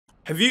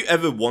Have you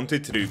ever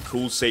wanted to do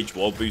cool Sage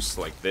wall boosts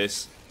like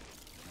this?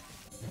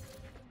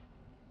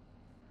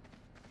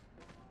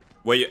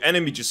 Where your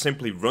enemy just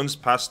simply runs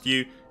past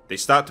you, they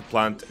start to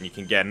plant, and you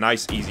can get a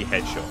nice easy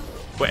headshot.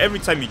 But every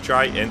time you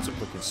try, it ends up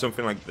looking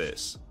something like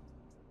this.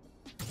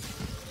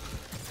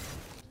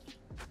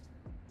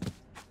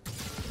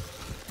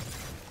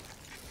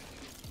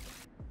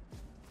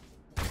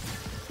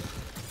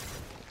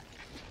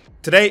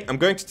 Today, I'm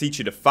going to teach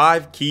you the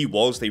 5 key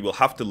walls that you will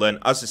have to learn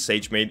as a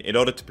Sage main in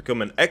order to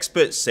become an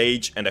expert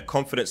Sage and a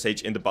confident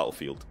Sage in the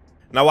battlefield.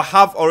 Now, I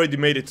have already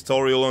made a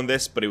tutorial on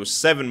this, but it was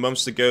 7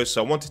 months ago,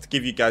 so I wanted to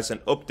give you guys an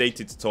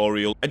updated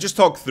tutorial and just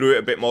talk through it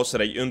a bit more so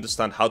that you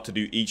understand how to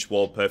do each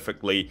wall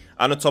perfectly.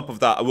 And on top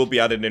of that, I will be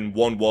adding in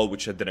one wall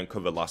which I didn't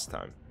cover last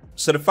time.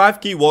 So the 5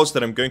 key walls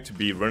that I'm going to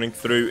be running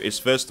through is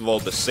first of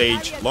all the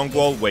Sage long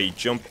wall, where you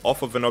jump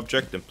off of an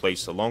object and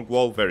place a long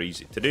wall, very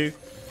easy to do.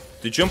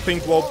 The jumping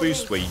wall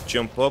boost, where you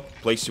jump up,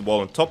 place your wall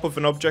on top of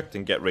an object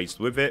and get raised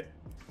with it.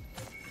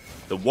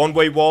 The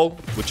one-way wall,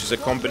 which is a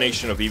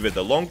combination of either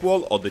the long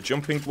wall or the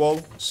jumping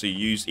wall, so you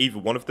use either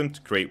one of them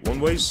to create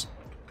one-ways.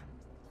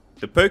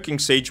 The poking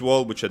Sage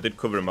wall, which I did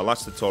cover in my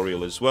last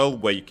tutorial as well,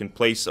 where you can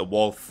place a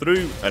wall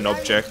through an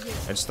object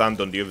and stand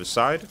on the other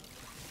side.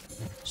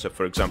 So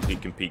for example, you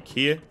can peek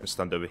here and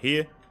stand over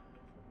here.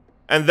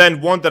 And then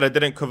one that I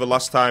didn't cover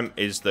last time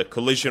is the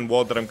collision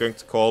wall that I'm going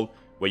to call,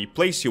 where you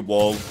place your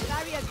wall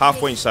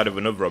halfway inside of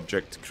another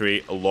object to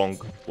create a long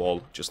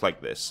wall just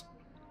like this.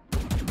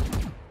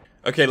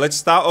 Okay, let's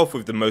start off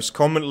with the most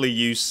commonly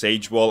used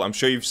Sage wall. I'm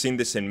sure you've seen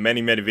this in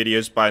many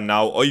videos by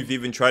now, or you've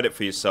even tried it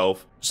for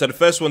yourself. So the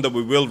first one that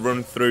we will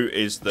run through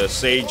is the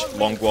Sage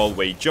long wall,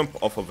 where you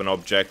jump off of an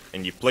object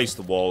and you place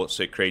the wall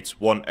so it creates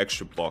one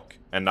extra block.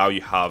 And now you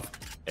have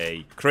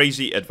a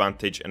crazy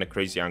advantage and a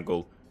crazy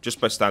angle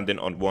just by standing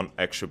on one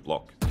extra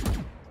block.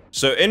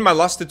 So in my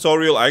last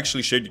tutorial, I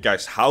actually showed you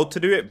guys how to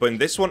do it, but in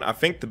this one, I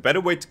think the better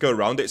way to go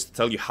around it is to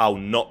tell you how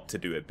not to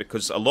do it,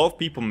 because a lot of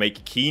people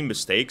make key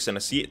mistakes, and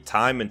I see it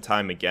time and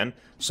time again.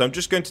 So I'm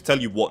just going to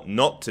tell you what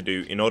not to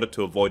do in order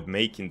to avoid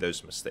making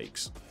those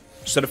mistakes.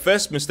 So the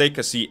first mistake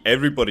I see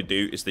everybody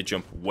do is they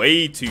jump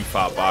way too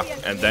far back,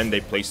 and then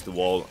they place the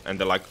wall, and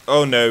they're like,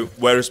 oh no,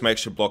 where is my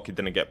extra block? It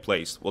didn't get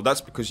placed. Well,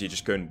 that's because you're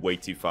just going way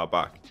too far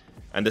back.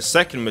 And the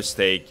second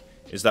mistake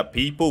is that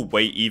people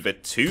wait either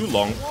too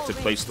long to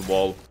place the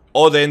wall,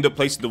 or they end up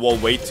placing the wall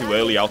way too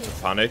early out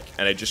of panic,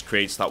 and it just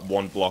creates that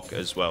one block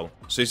as well.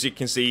 So as you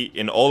can see,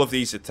 in all of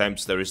these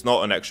attempts, there is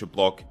not an extra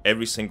block.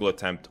 Every single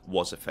attempt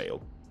was a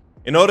fail.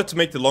 In order to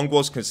make the long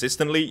walls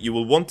consistently, you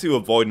will want to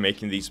avoid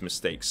making these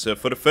mistakes. So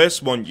for the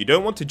first one, you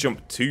don't want to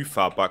jump too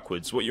far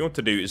backwards. What you want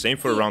to do is aim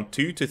for around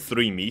 2 to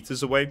 3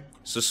 meters away,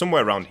 so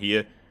somewhere around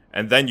here,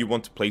 and then you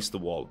want to place the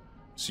wall.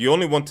 So you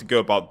only want to go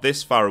about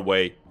this far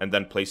away and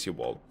then place your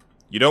wall.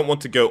 You don't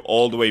want to go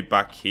all the way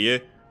back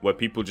here, where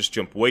people just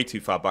jump way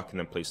too far back and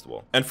then place the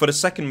wall. And for the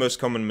second most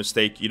common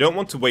mistake, you don't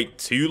want to wait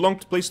too long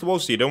to place the wall,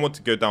 so you don't want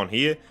to go down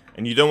here,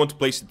 and you don't want to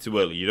place it too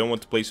early. You don't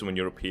want to place it when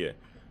you're up here.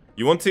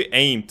 You want to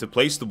aim to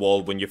place the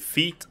wall when your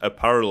feet are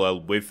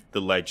parallel with the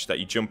ledge that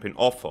you're jumping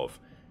off of.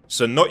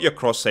 So not your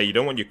crosshair, you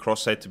don't want your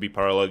crosshair to be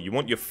parallel, you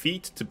want your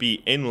feet to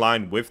be in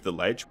line with the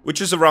ledge,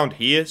 which is around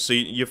here, so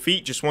your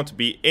feet just want to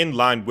be in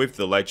line with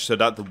the ledge so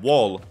that the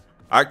wall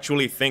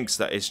actually thinks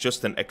that it's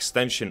just an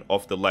extension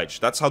of the ledge.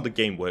 That's how the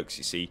game works,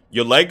 you see.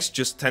 Your legs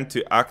just tend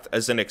to act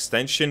as an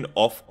extension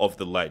off of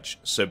the ledge.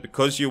 So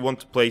because you want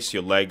to place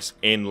your legs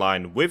in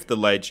line with the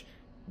ledge,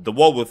 the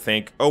wall will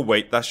think, oh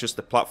wait, that's just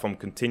the platform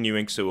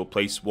continuing, so it will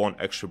place one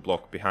extra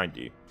block behind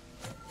you.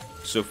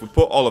 So if we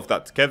put all of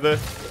that together,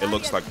 it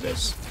looks like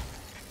this.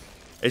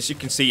 As you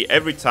can see,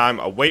 every time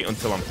I wait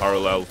until I'm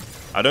parallel,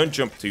 I don't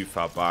jump too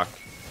far back,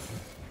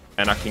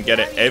 and I can get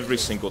it every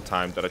single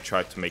time that I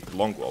try to make the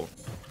long wall.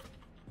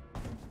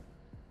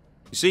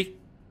 You see?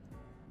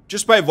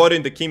 Just by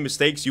avoiding the key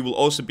mistakes, you will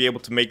also be able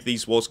to make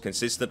these walls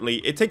consistently.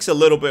 It takes a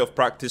little bit of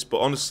practice, but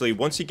honestly,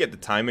 once you get the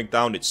timing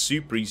down, it's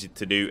super easy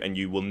to do, and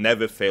you will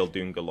never fail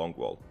doing a long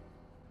wall.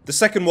 The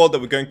second wall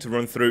that we're going to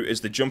run through is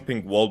the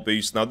jumping wall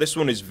boost. Now this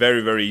one is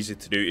very easy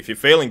to do. If you're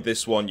failing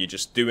this one, you're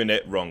just doing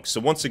it wrong.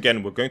 So once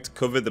again, we're going to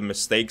cover the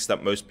mistakes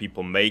that most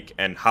people make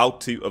and how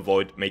to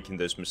avoid making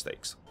those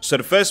mistakes. So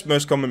the first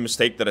most common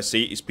mistake that I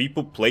see is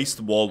people place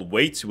the wall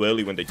way too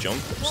early when they jump.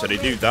 So they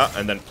do that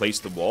and then place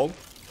the wall.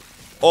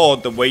 Or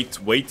they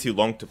wait way too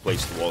long to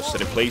place the wall. So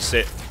they place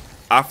it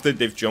after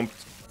they've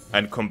jumped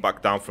and come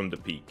back down from the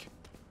peak.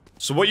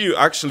 So what you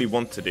actually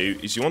want to do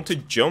is you want to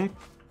jump,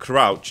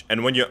 crouch,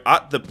 and when you're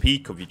at the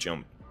peak of your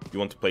jump, you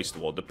want to place the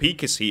wall. The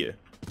peak is here.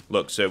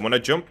 Look, so when I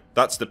jump,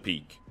 that's the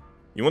peak.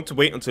 You want to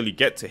wait until you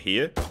get to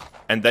here,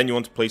 and then you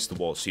want to place the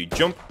wall. So you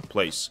jump,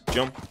 place,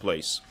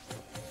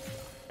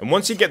 and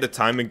once you get the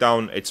timing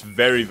down, it's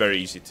very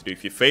easy to do.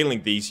 If you're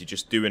failing these, you're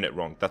just doing it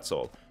wrong, that's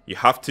all. You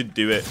have to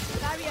do it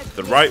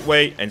the right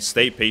way and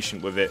stay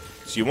patient with it.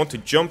 So you want to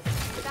jump,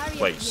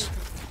 place.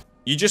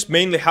 You just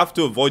mainly have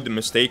to avoid the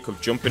mistake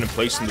of jumping and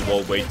placing the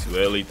wall way too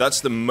early.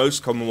 That's the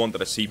most common one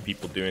that I see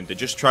people doing. They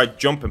just try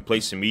jump and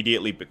place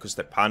immediately because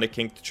they're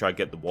panicking to try to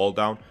get the wall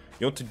down.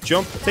 You want to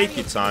jump, take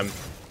your time,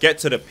 get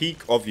to the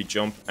peak of your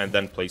jump, and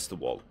then place the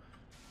wall.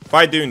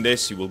 By doing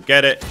this, you will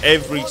get it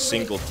every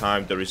single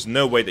time. There is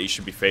no way that you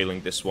should be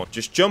failing this one.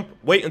 Just jump,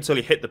 wait until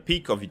you hit the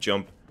peak of your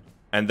jump,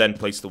 and then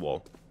place the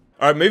wall.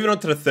 Alright, moving on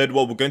to the third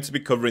wall, we're going to be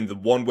covering the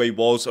one-way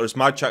walls, or as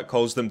my chat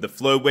calls them, the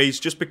flowways,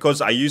 just because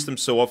I use them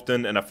so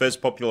often and I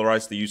first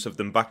popularized the use of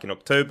them back in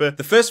October.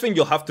 The first thing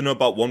you'll have to know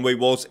about one-way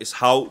walls is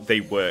how they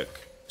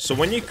work. So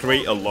when you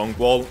create a long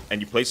wall and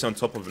you place it on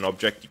top of an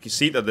object, you can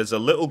see that there's a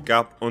little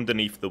gap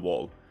underneath the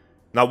wall.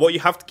 Now what you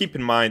have to keep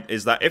in mind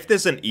is that if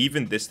there's an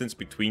even distance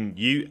between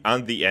you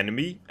and the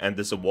enemy, and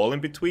there's a wall in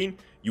between,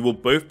 you will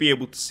both be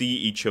able to see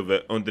each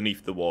other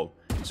underneath the wall.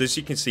 So as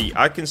you can see,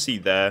 I can see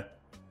there,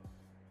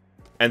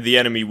 and the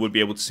enemy would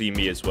be able to see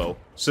me as well.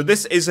 So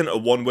this isn't a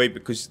one-way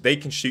because they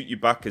can shoot you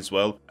back as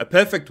well. A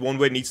perfect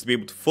one-way needs to be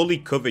able to fully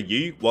cover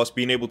you whilst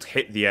being able to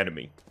hit the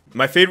enemy.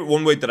 My favorite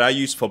one-way that I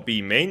use for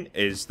B main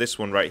is this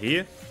one right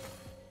here.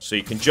 So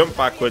you can jump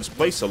backwards,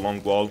 place a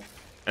long wall,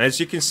 and as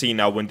you can see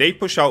now, when they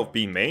push out of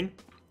B main,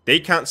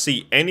 they can't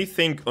see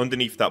anything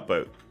underneath that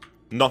boat.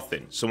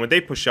 Nothing. So when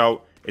they push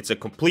out, it's a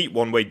complete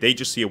one-way, they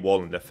just see a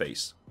wall in their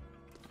face.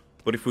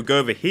 But if we go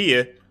over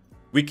here,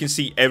 we can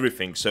see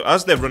everything. So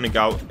as they're running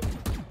out,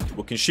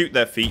 we can shoot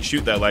their feet,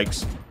 shoot their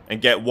legs,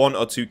 and get 1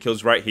 or 2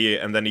 kills right here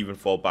and then even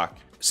fall back.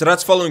 So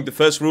that's following the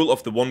first rule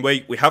of the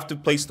one-way. We have to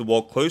place the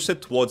wall closer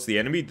towards the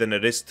enemy than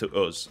it is to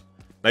us.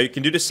 Now you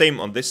can do the same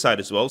on this side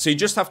as well. So you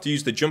just have to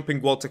use the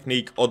jumping wall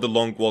technique or the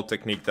long wall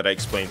technique that I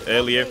explained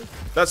earlier.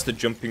 That's the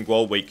jumping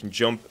wall where you can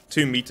jump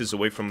 2 meters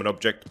away from an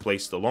object,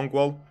 place the long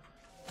wall.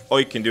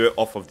 Or you can do it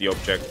off of the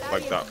object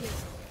like that.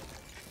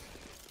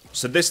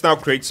 So this now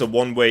creates a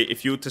one-way.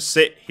 If you were to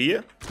sit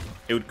here,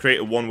 it would create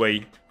a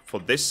one-way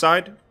for this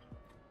side.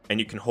 And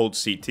you can hold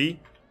CT.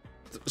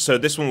 So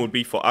this one would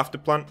be for after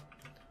plant.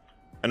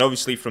 And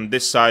obviously from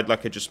this side,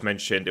 like I just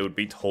mentioned, it would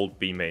be to hold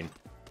B main.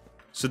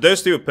 So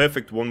those two are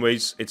perfect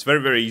one-ways. It's very,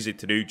 very easy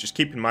to do. Just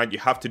keep in mind you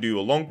have to do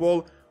a long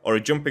wall or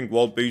a jumping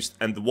wall boost.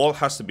 And the wall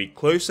has to be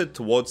closer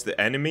towards the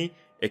enemy.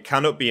 It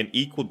cannot be an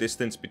equal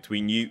distance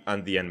between you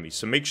and the enemy.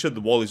 So make sure the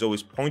wall is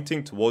always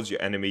pointing towards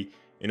your enemy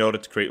in order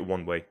to create a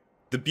one-way.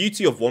 The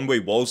beauty of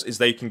one-way walls is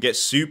that you can get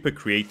super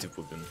creative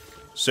with them.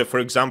 So for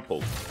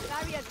example,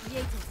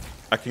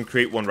 I can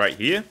create one right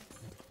here.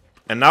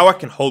 And now I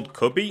can hold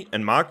cubby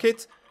and mark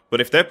it. But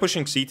if they're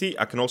pushing CT,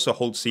 I can also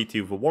hold CT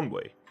with a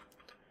one-way.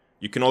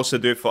 You can also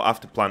do it for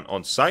after plant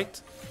on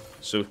site.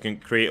 So we can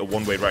create a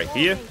one-way right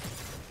here.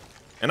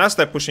 And as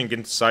they're pushing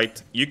into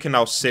site, you can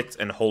now sit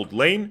and hold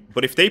lane.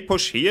 But if they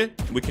push here,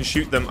 we can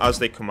shoot them as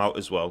they come out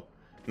as well.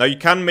 Now you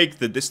can make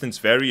the distance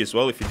vary as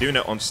well. If you're doing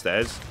it on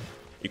stairs,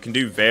 you can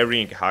do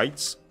varying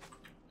heights.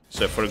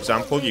 So for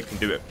example, you can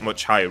do it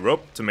much higher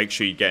up to make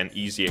sure you get an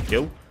easier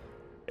kill.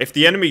 If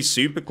the enemy is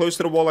super close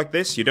to the wall like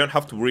this, you don't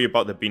have to worry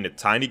about there being a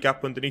tiny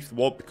gap underneath the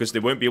wall because they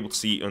won't be able to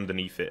see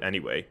underneath it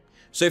anyway.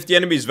 So if the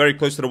enemy is very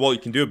close to the wall, you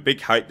can do a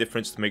big height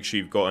difference to make sure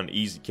you've got an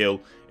easy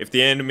kill. If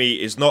the enemy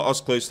is not as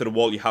close to the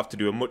wall, you have to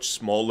do a much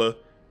smaller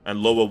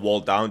and lower wall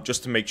down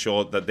just to make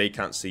sure that they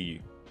can't see you.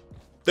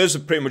 Those are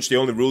pretty much the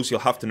only rules you'll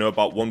have to know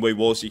about one-way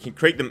walls. You can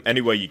create them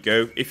anywhere you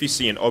go. If you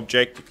see an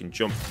object, you can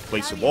jump,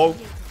 place a wall.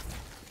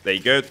 There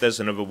you go, there's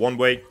another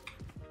one-way.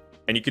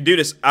 And you can do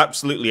this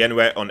absolutely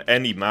anywhere on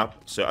any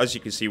map. So as you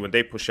can see, when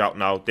they push out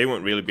now, they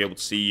won't really be able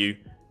to see you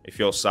if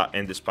you're sat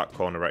in this back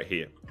corner right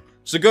here.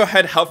 So go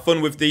ahead, have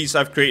fun with these.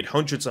 I've created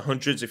hundreds and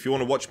hundreds. If you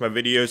want to watch my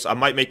videos, I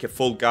might make a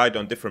full guide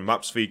on different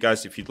maps for you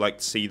guys if you'd like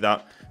to see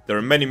that. There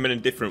are many, many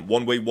different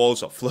one-way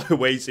walls or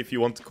flowways if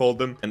you want to call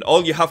them. And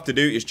all you have to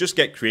do is just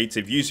get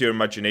creative, use your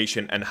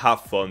imagination and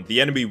have fun.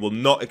 The enemy will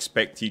not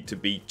expect you to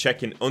be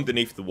checking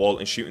underneath the wall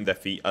and shooting their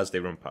feet as they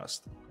run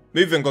past.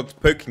 Moving on to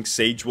poking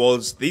sage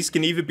walls, these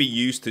can either be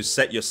used to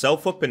set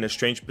yourself up in a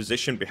strange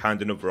position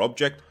behind another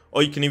object,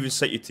 or you can even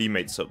set your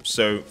teammates up.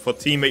 So for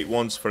teammate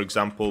ones, for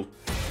example,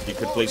 you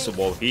could place a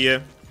wall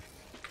here,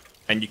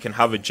 and you can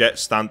have a jet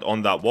stand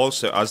on that wall,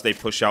 so as they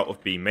push out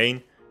of B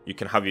main, you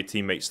can have your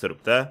teammate stood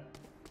up there.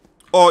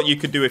 Or you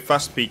could do a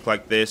fast peek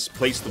like this,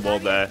 place the wall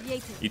there,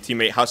 your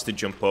teammate has to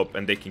jump up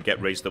and they can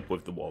get raised up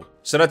with the wall.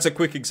 So that's a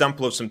quick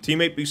example of some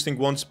teammate boosting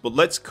ones, but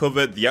let's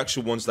cover the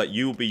actual ones that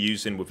you will be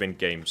using within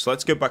game. So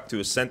let's go back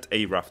to Ascent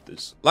A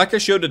Rafters. Like I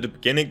showed at the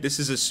beginning, this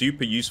is a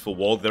super useful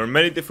wall. There are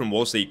many different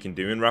walls that you can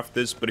do in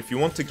Rafters, but if you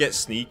want to get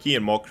sneaky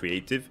and more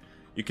creative,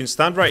 you can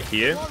stand right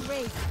here,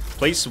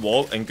 place a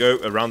wall and go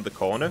around the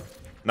corner.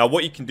 Now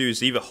what you can do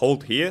is either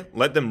hold here,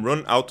 let them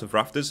run out of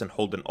Rafters and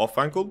hold an off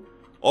angle,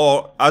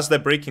 or as they're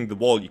breaking the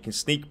wall, you can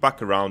sneak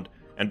back around,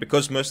 and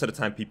because most of the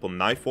time people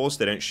knife walls,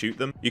 they don't shoot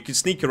them, you can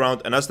sneak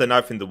around and as they're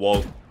knifing the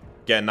wall,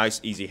 get a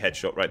nice easy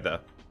headshot right there.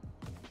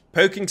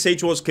 Poking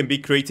sage walls can be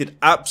created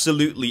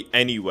absolutely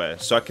anywhere,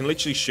 so I can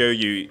literally show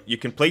you, you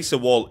can place a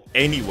wall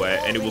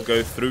anywhere and it will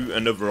go through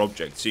another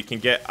object, so you can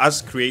get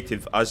as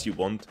creative as you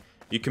want.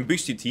 You can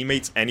boost your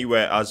teammates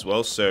anywhere as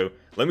well, so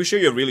let me show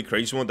you a really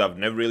crazy one that I've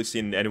never really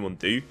seen anyone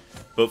do.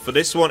 But for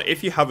this one,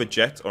 if you have a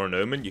jet or an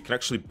omen, you can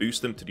actually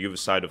boost them to the other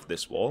side of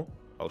this wall.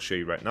 I'll show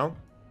you right now.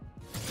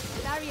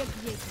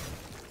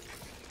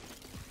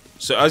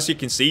 So as you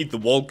can see, the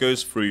wall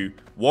goes through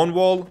one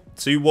wall,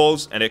 two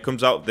walls, and it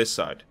comes out this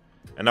side.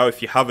 And now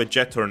if you have a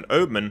Jet or an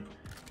Omen,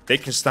 they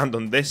can stand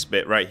on this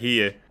bit right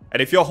here.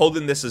 And if you're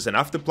holding this as an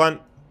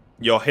afterplant,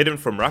 you're hidden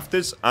from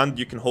rafters, and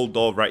you can hold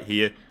door right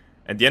here.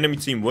 And the enemy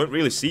team won't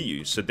really see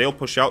you. So they'll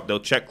push out, they'll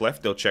check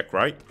left, they'll check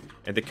right.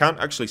 And they can't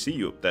actually see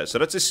you up there. So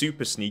that's a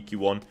super sneaky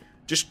one.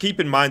 Just keep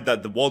in mind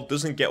that the wall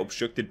doesn't get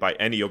obstructed by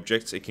any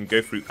objects. It can go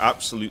through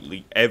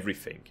absolutely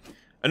everything.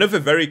 Another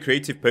very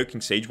creative poking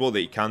sage wall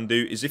that you can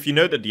do is if you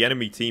know that the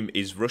enemy team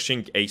is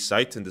rushing a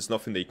site and there's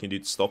nothing that you can do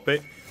to stop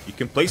it, you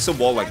can place a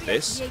wall like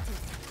this,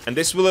 and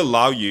this will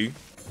allow you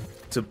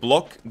to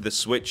block the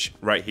switch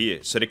right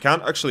here, so they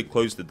can't actually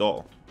close the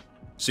door.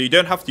 So you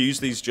don't have to use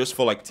these just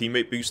for like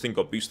teammate boosting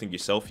or boosting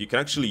yourself. You can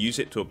actually use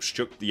it to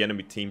obstruct the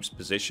enemy team's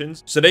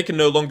positions, so they can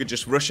no longer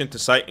just rush into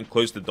site and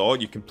close the door.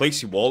 You can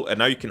place your wall, and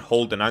now you can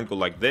hold an angle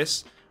like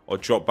this, or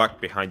drop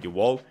back behind your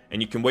wall,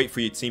 and you can wait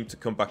for your team to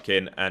come back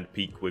in and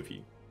peek with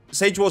you.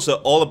 Sage walls are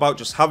all about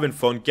just having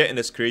fun, getting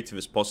as creative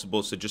as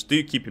possible, so just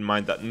do keep in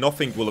mind that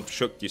nothing will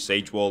obstruct your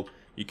sage wall.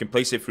 You can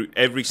place it through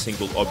every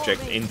single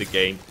object in the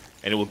game,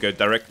 and it will go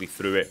directly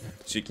through it,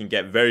 so you can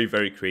get very,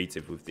 very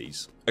creative with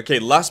these. Okay,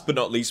 last but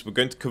not least, we're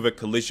going to cover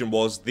collision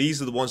walls.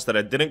 These are the ones that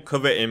I didn't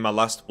cover in my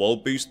last wall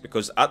boost,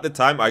 because at the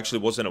time I actually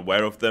wasn't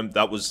aware of them.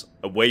 That was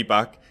a way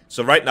back.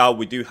 So right now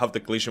we do have the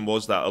collision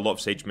walls that a lot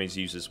of sage mains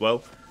use as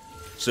well.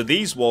 So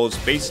these walls,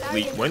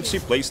 basically, once you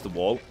place the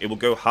wall, it will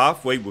go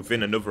halfway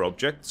within another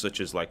object,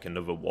 such as like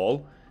another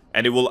wall,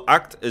 and it will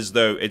act as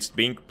though it's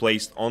being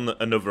placed on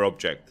another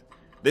object.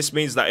 This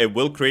means that it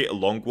will create a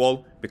long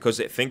wall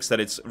because it thinks that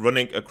it's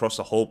running across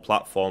a whole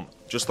platform,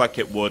 just like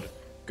it would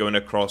going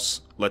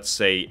across, let's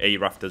say, a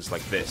rafters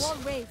like this.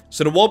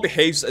 So the wall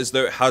behaves as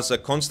though it has a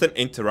constant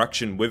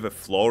interaction with a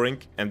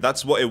flooring, and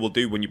that's what it will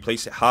do when you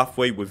place it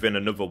halfway within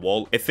another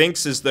wall. It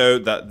thinks as though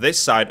that this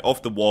side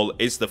of the wall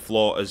is the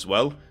floor as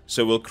well,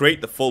 so it will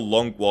create the full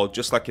long wall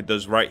just like it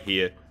does right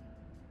here,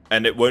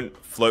 and it won't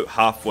float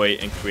halfway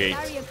and create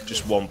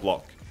just one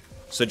block.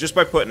 So just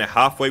by putting it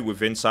halfway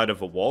within inside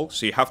of a wall,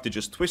 so you have to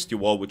just twist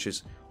your wall, which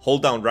is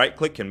hold down right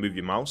click and move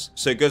your mouse.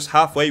 So it goes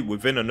halfway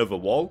within another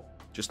wall,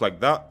 just like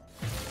that.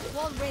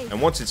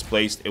 And once it's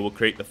placed, it will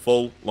create the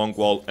full long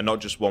wall and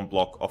not just one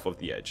block off of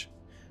the edge.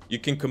 You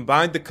can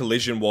combine the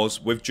collision walls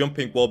with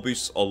jumping wall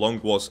boosts or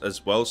long walls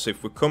as well. So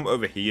if we come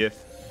over here,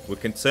 we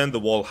can turn the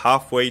wall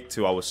halfway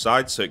to our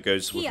side so it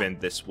goes within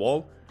this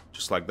wall,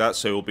 just like that.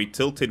 So it will be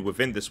tilted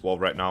within this wall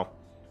right now.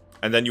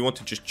 And then you want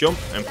to just jump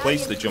and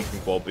place the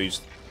jumping wall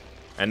boost.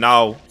 And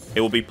now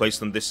it will be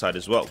placed on this side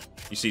as well.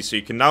 You see, so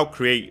you can now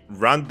create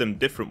random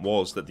different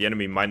walls that the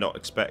enemy might not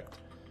expect.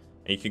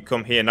 And you can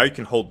come here, now you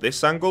can hold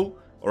this angle,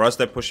 or as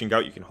they're pushing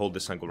out, you can hold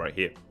this angle right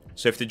here.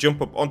 So if they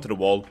jump up onto the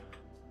wall,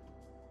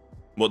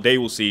 what they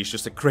will see is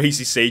just a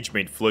crazy sage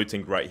main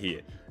floating right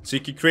here. So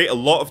you can create a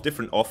lot of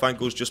different off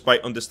angles just by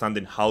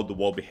understanding how the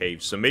wall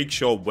behaves. So make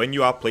sure when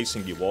you are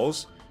placing your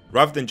walls,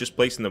 rather than just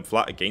placing them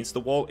flat against the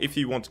wall, if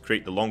you want to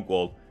create the long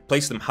wall,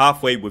 place them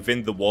halfway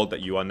within the wall that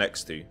you are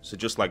next to. So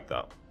just like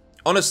that.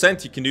 On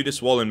Ascent, you can do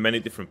this wall in many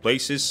different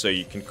places. So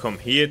you can come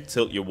here,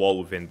 tilt your wall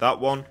within that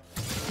one,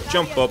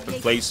 jump up and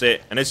place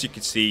it. And as you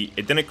can see,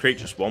 it didn't create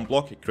just one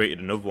block, it created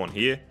another one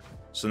here.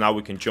 So now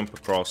we can jump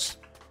across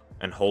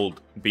and hold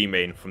B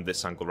main from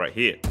this angle right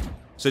here.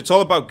 So it's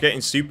all about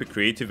getting super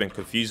creative and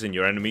confusing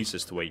your enemies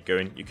as to where you're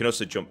going. You can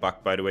also jump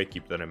back, by the way,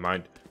 keep that in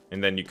mind.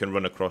 And then you can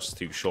run across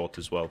too short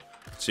as well.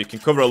 So you can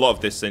cover a lot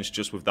of distance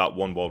just with that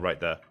one wall right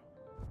there.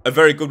 A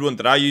very good one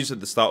that I use at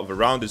the start of a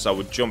round is I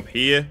would jump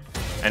here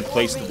and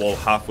place the wall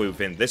halfway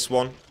within this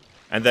one.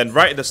 And then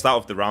right at the start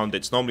of the round,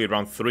 it's normally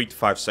around 3 to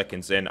 5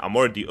 seconds in, I'm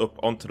already up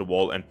onto the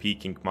wall and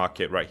peeking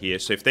market right here.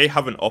 So if they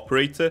have an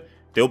operator,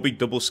 they'll be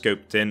double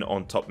scoped in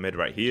on top mid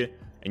right here.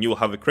 And you will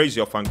have a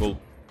crazy off angle,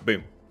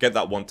 boom, get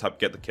that one tap,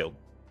 get the kill.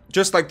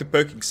 Just like the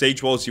poking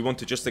sage walls, you want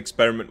to just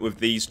experiment with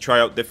these, try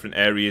out different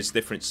areas,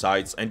 different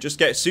sites, and just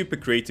get super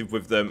creative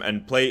with them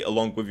and play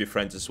along with your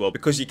friends as well.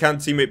 Because you can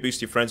teammate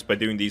boost your friends by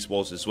doing these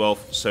walls as well.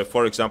 So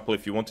for example,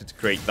 if you wanted to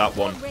create that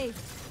one,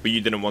 but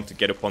you didn't want to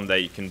get up on there,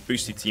 you can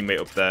boost your teammate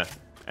up there,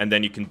 and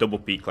then you can double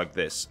peek like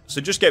this. So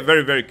just get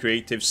very, very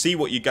creative, see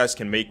what you guys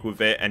can make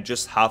with it, and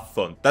just have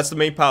fun. That's the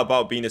main part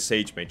about being a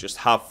sage main, just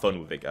have fun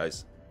with it,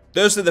 guys.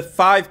 Those are the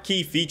 5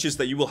 key features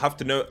that you will have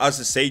to know as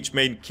a sage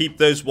main. Keep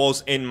those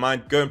walls in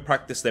mind. Go and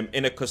practice them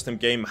in a custom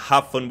game.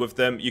 Have fun with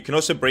them. You can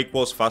also break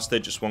walls faster.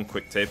 Just one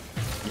quick tip.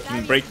 You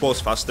can break walls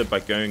faster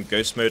by going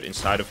ghost mode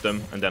inside of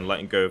them and then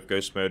letting go of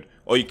ghost mode.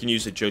 Or you can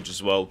use a judge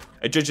as well.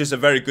 A judge is a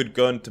very good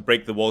gun to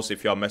break the walls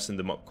if you are messing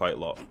them up quite a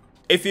lot.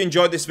 If you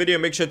enjoyed this video,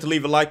 make sure to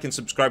leave a like and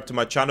subscribe to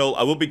my channel.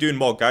 I will be doing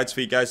more guides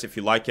for you guys if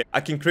you like it. I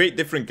can create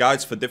different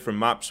guides for different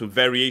maps with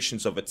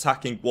variations of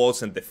attacking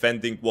walls and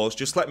defending walls.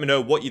 Just let me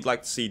know what you'd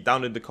like to see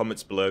down in the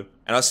comments below.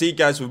 And I'll see you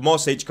guys with more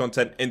Sage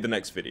content in the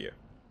next video.